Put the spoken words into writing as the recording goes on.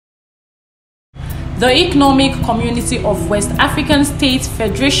The Economic Community of West African States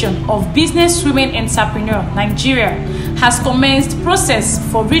Federation of Business Women Entrepreneurs, Nigeria, has commenced process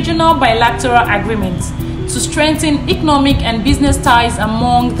for regional bilateral agreements to strengthen economic and business ties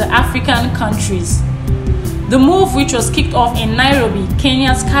among the African countries. The move, which was kicked off in Nairobi,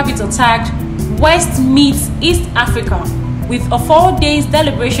 Kenya's capital, tagged West Meets East Africa, with a 4-day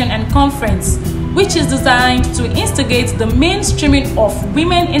deliberation and conference, which is designed to instigate the mainstreaming of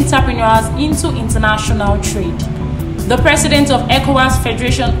women entrepreneurs into international trade. The president of ECOWAS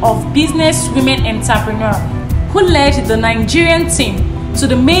Federation of Business Women Entrepreneurs, who led the Nigerian team to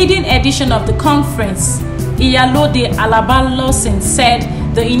the maiden edition of the conference, Iyalode Alaba-Lawson,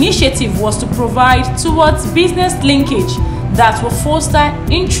 said the initiative was to provide towards business linkage that will foster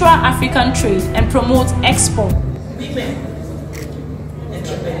intra-African trade and promote export. Women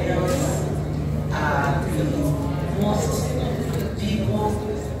entrepreneurs are the most people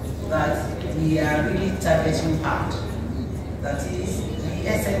that we are really targeting at. That is, the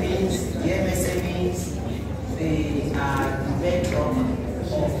SMEs, the MSMEs, they are the bedrock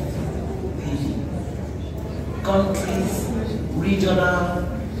of the countries, regional,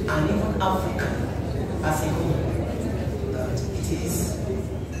 and even Africa as a whole. That it is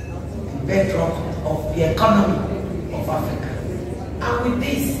the bedrock of the economy of Africa. And with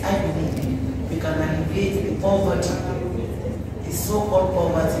this, I believe we can alleviate the poverty, the so-called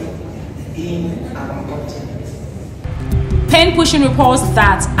poverty in our continent. Pen Pushing reports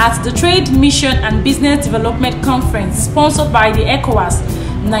that at the Trade Mission and Business Development Conference sponsored by the ECOWAS,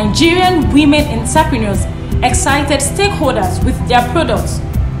 Nigerian Women Entrepreneurs excited stakeholders with their products,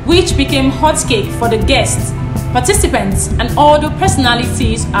 which became hot cake for the guests, participants, and other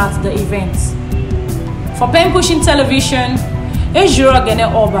personalities at the event. For Pen Pushing Television, Ejiro Gene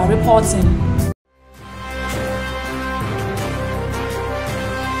Oba reporting.